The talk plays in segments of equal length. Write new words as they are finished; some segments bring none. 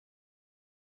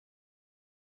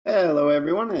Hello,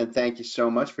 everyone, and thank you so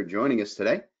much for joining us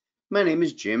today. My name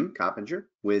is Jim Coppinger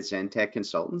with ZenTek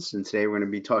Consultants, and today we're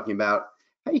going to be talking about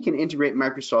how you can integrate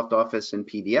Microsoft Office and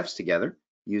PDFs together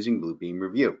using Bluebeam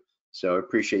Revu. So I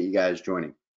appreciate you guys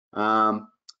joining. Um,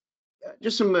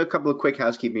 just a couple of quick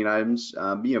housekeeping items.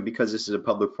 Because this is a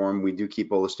public forum, we do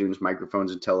keep all the students'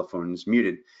 microphones and telephones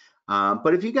muted.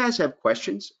 But if you guys have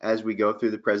questions as we go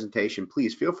through the presentation,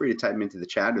 please feel free to type them into the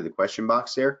chat or the question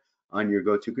box there on your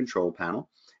GoTo control panel.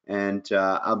 And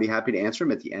I'll be happy to answer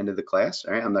them at the end of the class.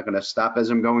 All right, I'm not going to stop as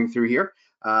I'm going through here,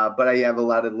 but I have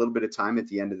allotted a little bit of time at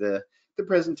the end of the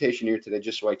presentation here today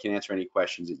just so I can answer any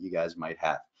questions that you guys might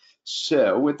have.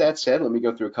 So with that said, let me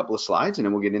go through a couple of slides and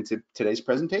then we'll get into today's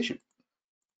presentation.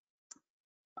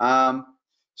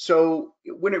 So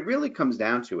when it really comes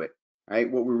down to it, right,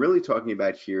 what we're really talking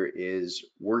about here is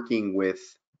working with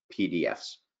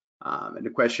PDFs. And the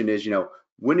question is,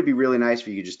 wouldn't it be really nice if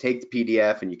you could just take the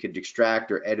PDF and you could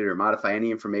extract or edit or modify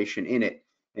any information in it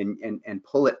and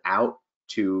pull it out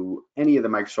to any of the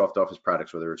Microsoft Office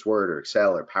products, whether it's Word or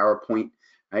Excel or PowerPoint,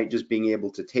 right? Just being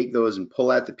able to take those and pull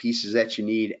out the pieces that you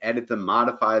need, edit them,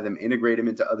 modify them, integrate them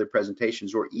into other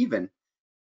presentations, or even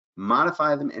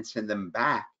modify them and send them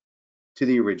back to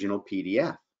the original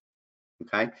PDF.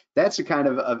 Okay, that's the kind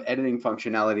of editing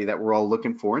functionality that we're all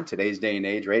looking for in today's day and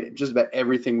age, right? Just about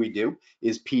everything we do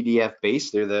is PDF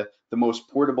based. They're the most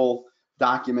portable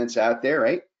documents out there,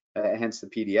 right? Hence the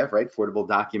PDF, right? Portable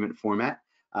document format.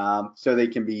 So they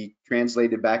can be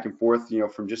translated back and forth,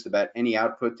 from just about any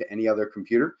output to any other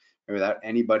computer without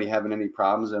anybody having any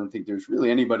problems. I don't think there's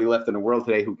really anybody left in the world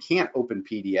today who can't open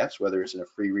PDFs, whether it's in a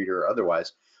free reader or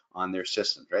otherwise, on their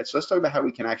systems, right? So let's talk about how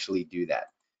we can actually do that,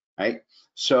 right?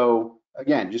 So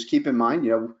again, just keep in mind,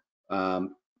 we're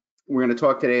going to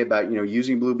talk today about,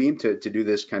 using Bluebeam to do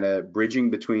this kind of bridging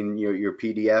between your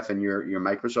PDF and your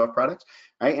Microsoft products,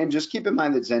 right? And just keep in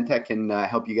mind that ZenTek can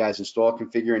help you guys install,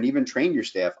 configure, and even train your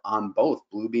staff on both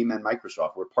Bluebeam and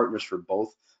Microsoft. We're partners for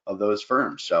both of those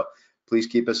firms, so please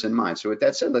keep us in mind. So with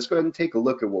that said, let's go ahead and take a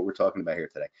look at what we're talking about here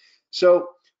today.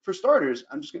 So for starters,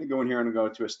 I'm just going to go in here and go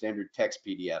to a standard text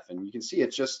PDF, and you can see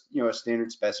it's just a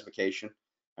standard specification,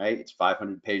 right? It's a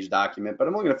 500-page document, but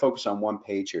I'm only going to focus on one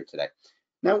page here today.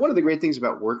 Now, one of the great things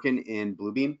about working in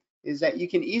Bluebeam is that you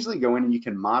can easily go in and you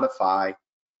can modify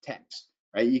text,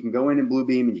 right? You can go in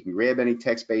Bluebeam and you can grab any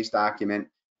text-based document,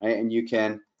 right? And you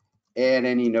can add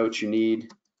any notes you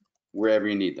need wherever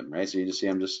you need them, right? So you just see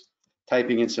I'm just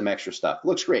typing in some extra stuff.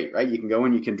 Looks great, right? You can go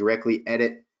in, you can directly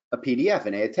edit a PDF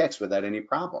and add text without any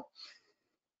problem.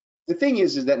 The thing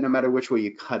is that no matter which way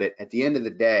you cut it, at the end of the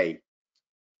day,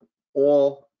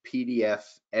 all PDF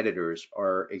editors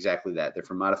are exactly that. They're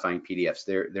for modifying PDFs.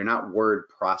 They're not word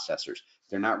processors.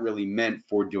 They're not really meant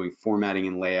for doing formatting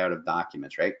and layout of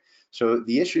documents, right? So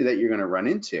the issue that you're going to run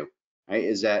into, right,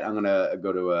 is that I'm going to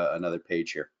go to another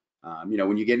page here.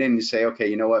 When you get in and you say, okay,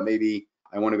 you know what, maybe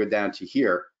I want to go down to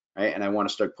here, right, and I want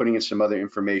to start putting in some other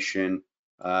information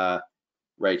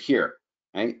right here,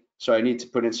 right? So I need to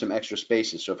put in some extra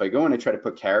spaces. So if I go in and try to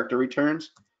put character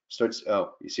returns,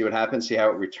 you see what happens? See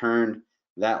how it returned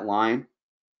that line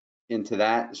into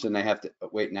that? So then I have to,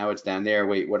 wait, now it's down there.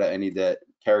 Wait, I need the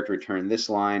character return this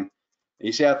line.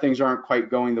 You see how things aren't quite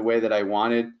going the way that I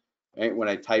wanted, right? When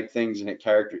I type things in a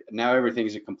character, now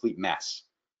everything's a complete mess,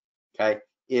 okay?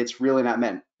 It's really not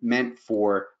meant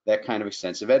for that kind of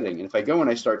extensive editing. And if I go and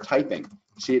I start typing,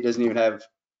 see it doesn't even have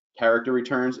character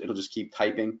returns. It'll just keep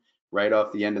typing right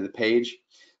off the end of the page.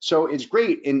 So it's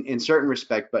great in certain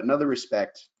respect, but in other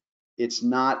respect, it's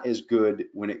not as good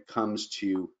when it comes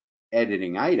to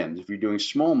editing items. If you're doing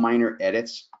small minor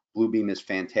edits, Bluebeam is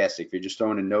fantastic. If you're just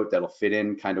throwing a note that'll fit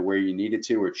in kind of where you need it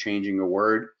to, or changing a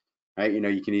word, right?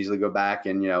 You can easily go back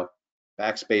and,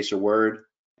 backspace a word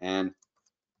and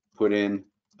put in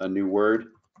a new word,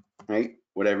 right?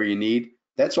 Whatever you need.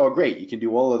 That's all great. You can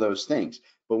do all of those things.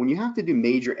 But when you have to do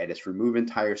major edits, remove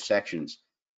entire sections,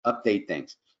 update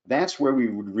things, that's where we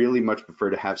would really much prefer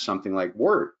to have something like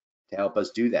Word to help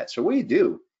us do that. So what you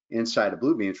do inside of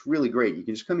Bluebeam, it's really great. You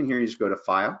can just come in here and just go to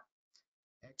File,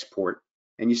 Export,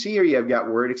 and you see here you have got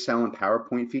Word, Excel, and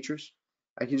PowerPoint features.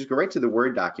 I can just go right to the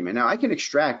Word document. Now I can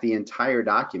extract the entire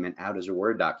document out as a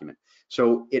Word document.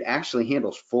 So it actually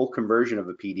handles full conversion of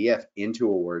a PDF into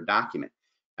a Word document,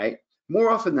 right? More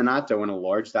often than not, though, in a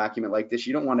large document like this,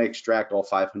 you don't want to extract all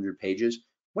 500 pages.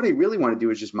 What I really want to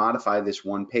do is just modify this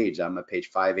one page. I'm at page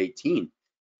 518.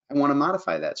 I want to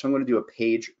modify that. So I'm going to do a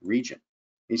page region.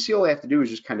 You see, all I have to do is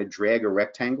just kind of drag a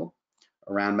rectangle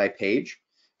around my page,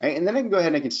 right? And then I can go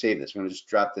ahead and I can save this. I'm going to just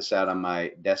drop this out on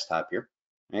my desktop here,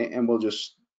 right? And we'll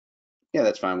just, yeah,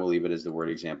 that's fine. We'll leave it as the Word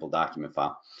example document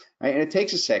file, right? And it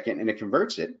takes a second and it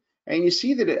converts it, And you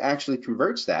see that it actually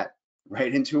converts that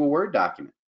right into a Word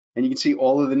document. And you can see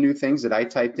all of the new things that I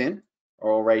typed in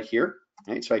are all right here,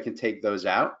 right? So I can take those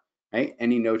out, right?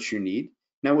 Any notes you need.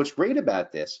 Now, what's great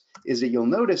about this is that you'll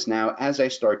notice now as I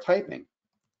start typing,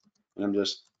 and I'm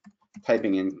just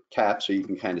typing in caps so you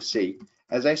can kind of see,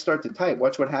 as I start to type,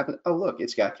 watch what happens. Oh, look,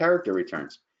 it's got character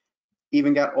returns,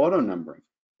 even got auto numbering.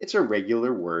 It's a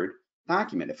regular Word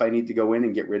document. If I need to go in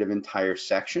and get rid of entire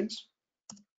sections,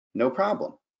 no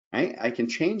problem, right? I can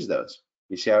change those.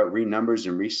 You see how it renumbers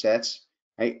and resets,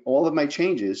 right? All of my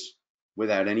changes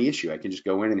without any issue. I can just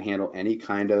go in and handle any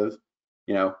kind of,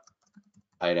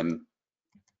 item.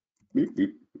 Here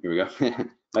we go.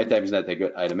 My typing's not that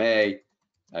good. Item A,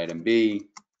 item B,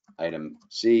 item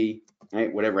C,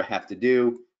 right? Whatever I have to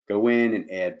do, go in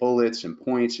and add bullets and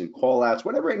points and call outs,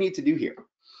 whatever I need to do here,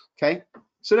 okay?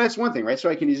 So that's one thing, right? So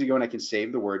I can easily go and I can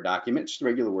save the Word document, just a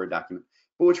regular Word document.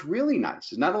 But what's really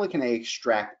nice is not only can I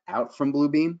extract out from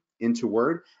Bluebeam into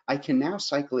Word, I can now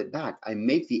cycle it back. I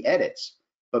make the edits,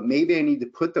 but maybe I need to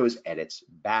put those edits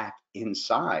back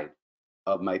inside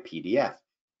of my PDF.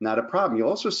 Not a problem. You'll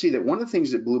also see that one of the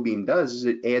things that Bluebeam does is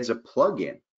it adds a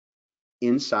plugin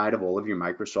inside of all of your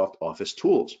Microsoft Office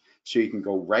tools. So you can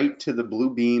go right to the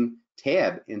Bluebeam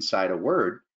tab inside of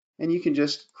Word and you can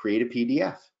just create a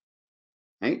PDF,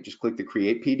 right? Just click the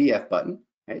Create PDF button.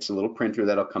 Right? It's a little printer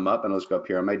that'll come up and let's go up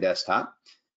here on my desktop,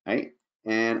 right?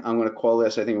 And I'm going to call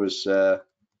this, I think it was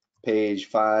page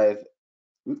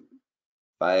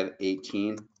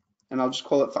 518, and I'll just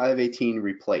call it 518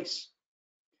 replace,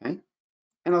 okay?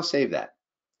 And I'll save that.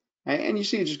 Right? And you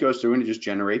see it just goes through and it just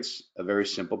generates a very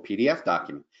simple PDF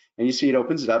document. And you see it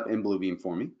opens it up in Bluebeam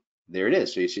for me. There it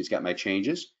is. So you see it's got my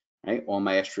changes, right? All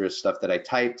my extra stuff that I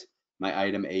typed, my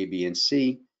item A, B, and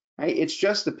C, right? It's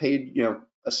just a page, a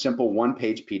simple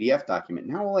one-page PDF document.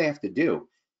 Now all I have to do,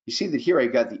 you see that here I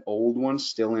got the old one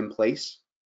still in place.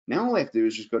 Now all I have to do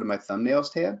is just go to my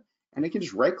thumbnails tab and I can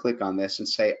just right-click on this and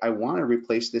say, I want to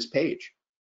replace this page.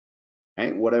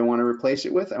 Right? What I want to replace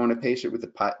it with, I want to paste it with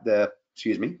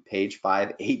page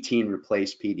 518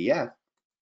 replace PDF.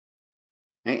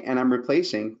 Right? And I'm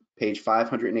replacing page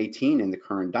 518 in the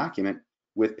current document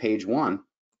with page 1.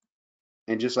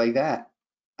 And just like that,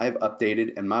 I've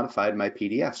updated and modified my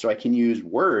PDF. So I can use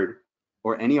Word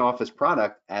or any Office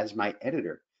product as my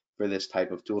editor for this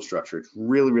type of tool structure. It's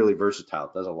really, really versatile.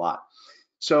 It does a lot.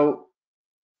 So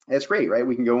that's great, right?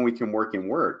 We can go and we can work in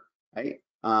Word, right?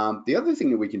 The other thing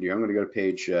that we can do, I'm going to go to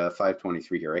page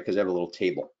 523 here, right? Because I have a little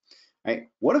table, right?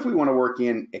 What if we want to work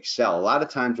in Excel? A lot of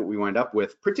times what we wind up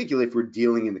with, particularly if we're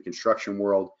dealing in the construction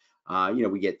world,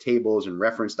 we get tables and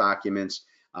reference documents,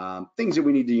 things that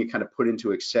we need to kind of put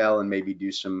into Excel and maybe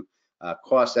do some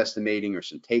cost estimating or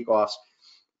some takeoffs.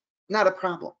 Not a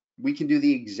problem. We can do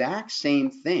the exact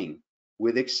same thing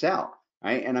with Excel.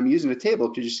 Right? And I'm using a table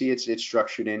because you see it's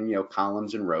structured in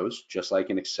columns and rows, just like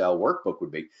an Excel workbook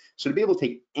would be. So to be able to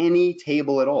take any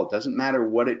table at all, it doesn't matter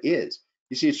what it is.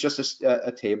 You see it's just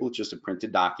a table, it's just a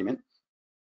printed document.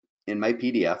 In my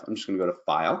PDF, I'm just going to go to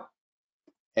File,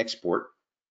 Export.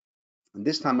 And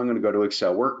this time I'm going to go to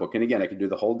Excel workbook. And again, I can do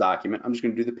the whole document. I'm just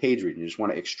going to do the page reading. I just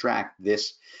want to extract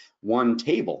this one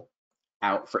table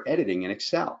out for editing in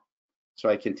Excel. So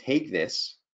I can take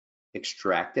this,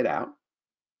 extract it out.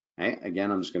 Right? Again,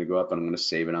 I'm just going to go up and I'm going to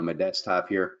save it on my desktop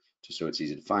here, just so it's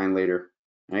easy to find later,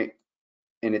 right?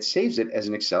 And it saves it as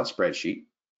an Excel spreadsheet.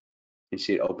 You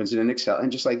see it opens it in Excel,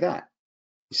 and just like that,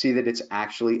 you see that it's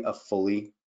actually a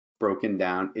fully broken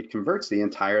down, it converts the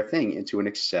entire thing into an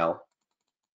Excel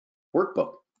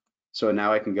workbook. So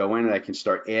now I can go in and I can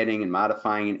start adding and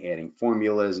modifying and adding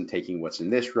formulas and taking what's in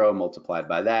this row, multiplied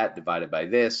by that, divided by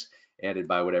this, added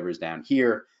by whatever's down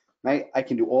here. Right? I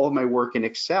can do all of my work in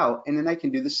Excel, and then I can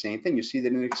do the same thing. You see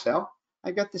that in Excel, I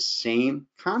got the same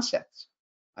concepts.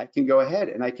 I can go ahead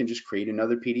and I can just create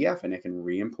another PDF and I can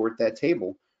re-import that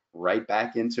table right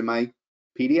back into my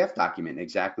PDF document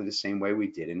exactly the same way we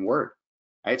did in Word.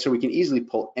 Right? So we can easily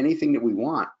pull anything that we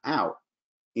want out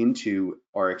into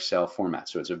our Excel format.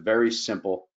 So it's a very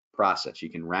simple process. You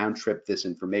can round trip this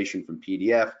information from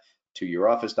PDF to your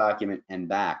Office document and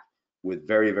back with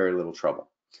very, very little trouble.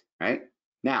 Right?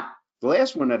 Now, the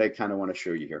last one that I kind of want to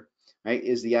show you here, right,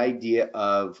 is the idea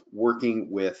of working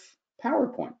with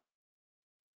PowerPoint.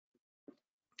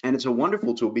 And it's a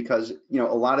wonderful tool because, a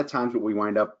lot of times what we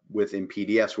wind up with in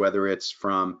PDFs, whether it's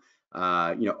from,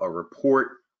 a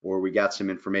report or we got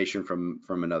some information from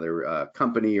another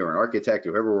company or an architect,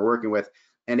 or whoever we're working with,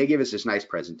 and they give us this nice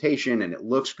presentation and it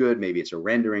looks good. Maybe it's a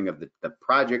rendering of the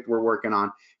project we're working on.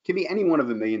 It can be any one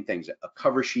of a million things, a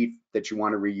cover sheet that you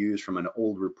want to reuse from an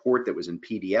old report that was in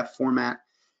PDF format,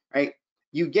 right?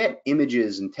 you get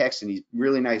images and text and these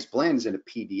really nice blends in a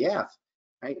PDF,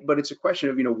 right? But it's a question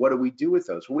of, what do we do with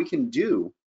those? Well, we can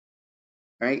do,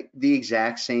 right, the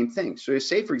exact same thing. So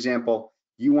say, for example,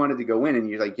 you wanted to go in and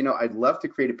you're like, I'd love to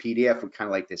create a PDF with kind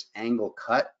of like this angle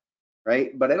cut,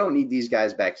 right? But I don't need these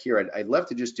guys back here. I'd love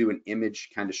to just do an image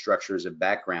kind of structure as a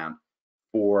background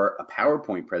for a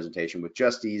PowerPoint presentation with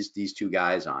just these two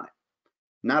guys on it.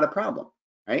 Not a problem,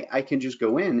 right? I can just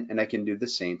go in and I can do the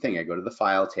same thing. I go to the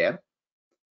File tab,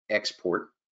 Export,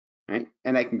 right?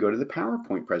 And I can go to the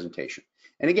PowerPoint presentation.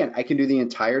 And again, I can do the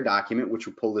entire document, which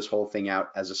will pull this whole thing out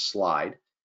as a slide,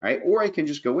 right? Or I can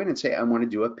just go in and say, I want to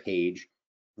do a page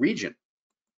region,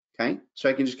 okay? So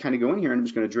I can just kind of go in here and I'm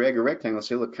just going to drag a rectangle,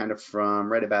 say, look, kind of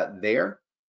from right about there,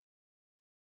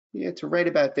 yeah, to right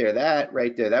about there, that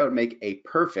right there, that would make a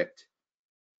perfect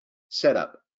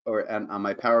setup or on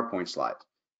my PowerPoint slide,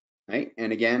 right?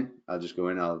 And again, I'll just go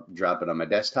in, I'll drop it on my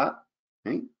desktop,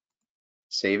 right?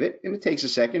 Save it, and it takes a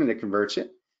second and it converts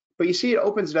it. But you see it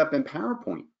opens it up in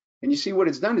PowerPoint. And you see what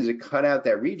it's done is it cut out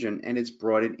that region and it's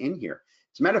brought it in here.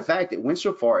 As a matter of fact, it went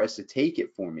so far as to take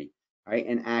it for me, right,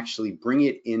 and actually bring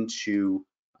it into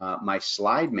my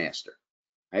slide master,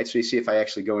 right? So you see if I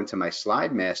actually go into my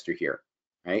slide master here,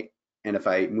 right, and if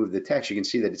I move the text, you can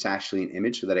see that it's actually an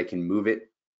image so that I can move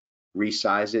it,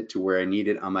 resize it to where I need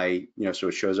it on my, so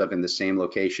it shows up in the same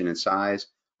location and size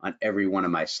on every one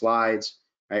of my slides,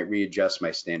 right? Readjust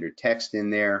my standard text in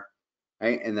there,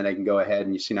 right? And then I can go ahead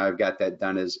and you see now I've got that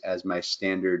done as my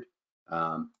standard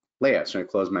layout. So I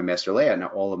close my master layout. Now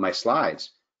all of my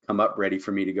slides come up ready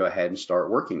for me to go ahead and start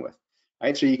working with,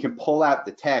 right? So you can pull out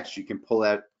the text, you can pull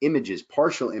out images,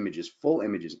 partial images, full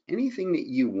images, anything that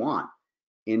you want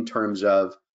in terms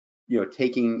of,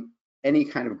 taking any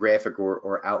kind of graphic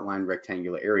or outline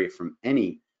rectangular area from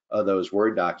any of those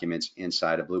Word documents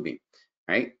inside of Bluebeam,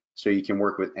 right? So you can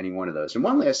work with any one of those. And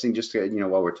one last thing, just to,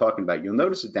 while we're talking about, you'll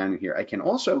notice it down in here, I can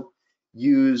also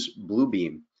use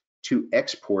Bluebeam to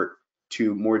export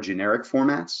to more generic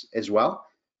formats as well,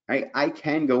 right? I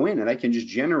can go in and I can just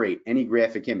generate any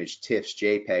graphic image, TIFFs,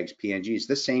 JPEGs, PNGs,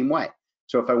 the same way.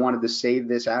 So if I wanted to save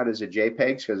this out as a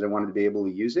JPEG because I wanted to be able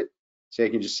to use it, so I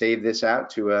can just save this out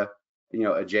to a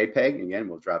JPEG. Again,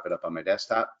 we'll drop it up on my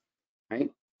desktop,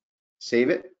 right? Save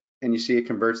it, and you see it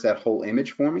converts that whole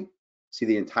image for me. See,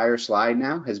 the entire slide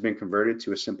now has been converted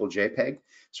to a simple JPEG.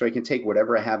 So I can take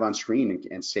whatever I have on screen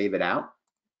and save it out,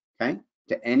 okay,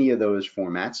 to any of those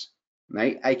formats,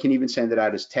 right? I can even send it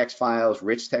out as text files,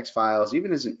 rich text files,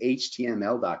 even as an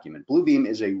HTML document. Bluebeam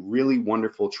is a really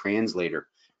wonderful translator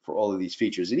for all of these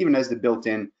features. It even has the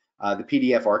built-in, the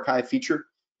PDF archive feature.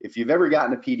 If you've ever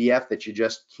gotten a PDF that you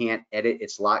just can't edit,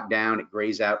 it's locked down, it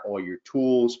grays out all your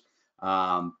tools,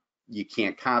 you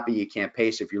can't copy, you can't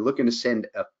paste. If you're looking to send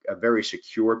a very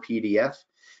secure PDF,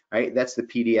 right, that's the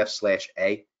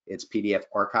PDF/A, it's PDF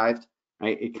archived,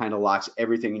 right? It kind of locks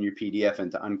everything in your PDF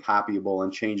into uncopyable,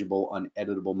 unchangeable,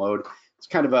 uneditable mode. It's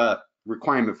kind of a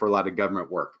requirement for a lot of government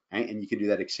work, right? And you can do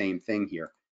that same thing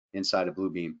here inside of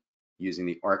Bluebeam using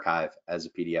the archive as a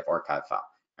PDF archive file,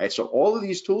 right? So all of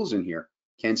these tools in here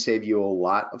can save you a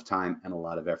lot of time and a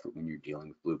lot of effort when you're dealing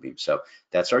with Bluebeam. So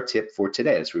that's our tip for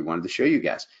today. That's what we wanted to show you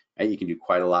guys, right? You can do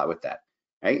quite a lot with that,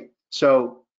 right?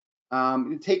 So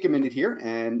take a minute here,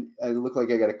 and it look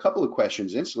like I got a couple of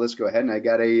questions in, so let's go ahead. And I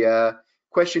got a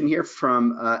question here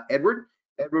from Edward.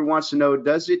 Edward wants to know,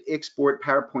 does it export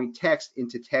PowerPoint text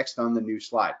into text on the new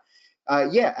slide?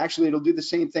 Yeah, actually, it'll do the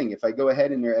same thing. If I go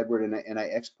ahead in there, Edward, and I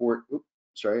export, oops,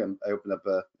 sorry, I opened up,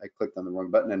 I clicked on the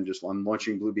wrong button, and I'm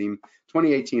launching Bluebeam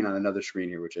 2018 on another screen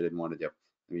here, which I didn't want to do.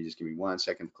 Let me just give me 1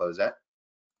 second to close that.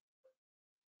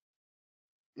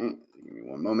 Give me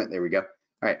 1 moment, there we go.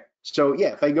 All right, so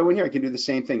yeah, if I go in here, I can do the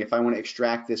same thing. If I want to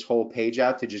extract this whole page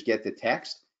out to just get the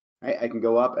text, right, I can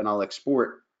go up and I'll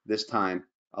export this time.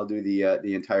 I'll do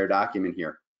the entire document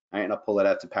here, right, and I'll pull it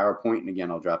out to PowerPoint, and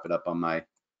again, I'll drop it up on my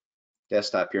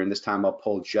desktop here, and this time I'll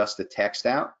pull just the text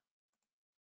out.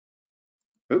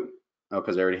 Oop. Oh,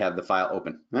 because I already have the file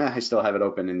open. I still have it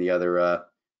open in the other,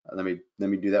 let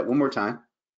me do that one more time,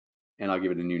 and I'll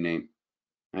give it a new name,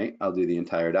 right? I'll do the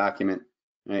entire document,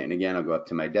 right? And again, I'll go up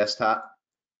to my desktop,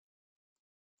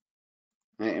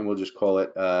 right? And we'll just call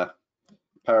it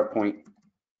PowerPoint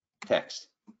text,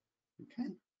 okay?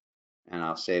 And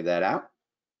I'll save that out.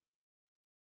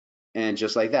 And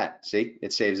just like that, see,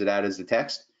 it saves it out as the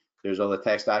text. There's all the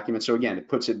text documents. So again, it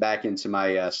puts it back into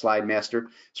my slide master.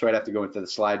 So I'd have to go into the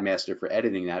slide master for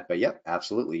editing that. But yep,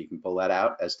 absolutely, you can pull that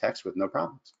out as text with no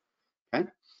problems. Okay,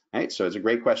 all right, so it's a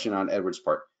great question on Edward's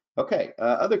part. Okay,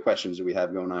 other questions that we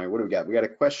have going on here. What do we got? We got a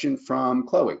question from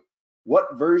Chloe.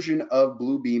 what version of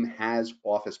Bluebeam has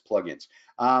Office plugins?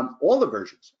 All the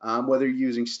versions, whether you're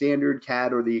using standard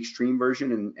CAD or the extreme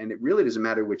version, and it really doesn't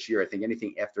matter which year. I think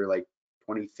anything after like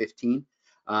 2015,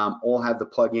 all have the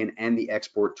plugin and the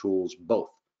export tools both.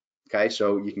 Okay,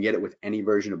 so you can get it with any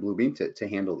version of Bluebeam to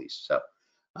handle these. So,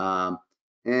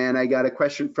 and I got a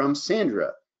question from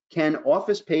Sandra. Can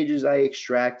Office pages I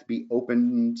extract be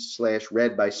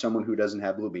opened/read by someone who doesn't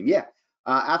have Bluebeam? Yeah,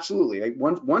 absolutely.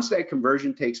 Once that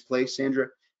conversion takes place, Sandra,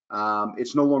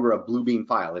 it's no longer a Bluebeam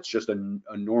file. It's just a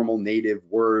normal native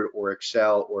Word or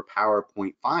Excel or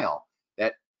PowerPoint file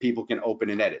that people can open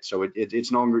and edit. So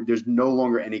it's no longer, there's no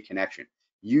longer any connection.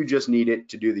 You just need it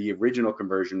to do the original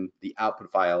conversion. The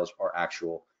output files are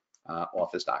actual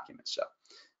Office documents. So,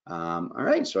 all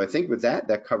right. So I think with that,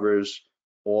 that covers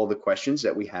all the questions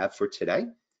that we have for today.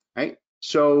 Right.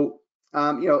 So,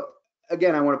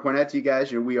 again, I want to point out to you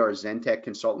guys, we are ZenTek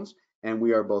Consultants, and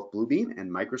we are both Bluebeam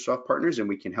and Microsoft partners, and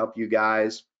we can help you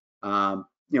guys,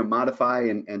 modify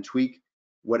and tweak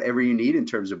whatever you need in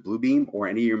terms of Bluebeam or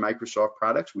any of your Microsoft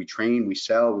products. We train, we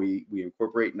sell, we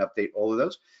incorporate and update all of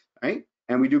those, right?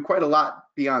 And we do quite a lot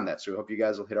beyond that. So I hope you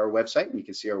guys will hit our website, and you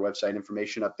can see our website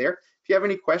information up there. If you have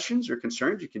any questions or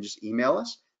concerns, you can just email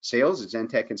us,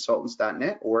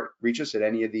 sales@zentekconsultants.net, or reach us at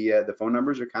any of the phone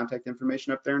numbers or contact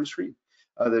information up there on the screen.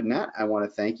 Other than that, I want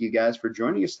to thank you guys for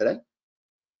joining us today.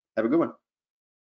 Have a good one.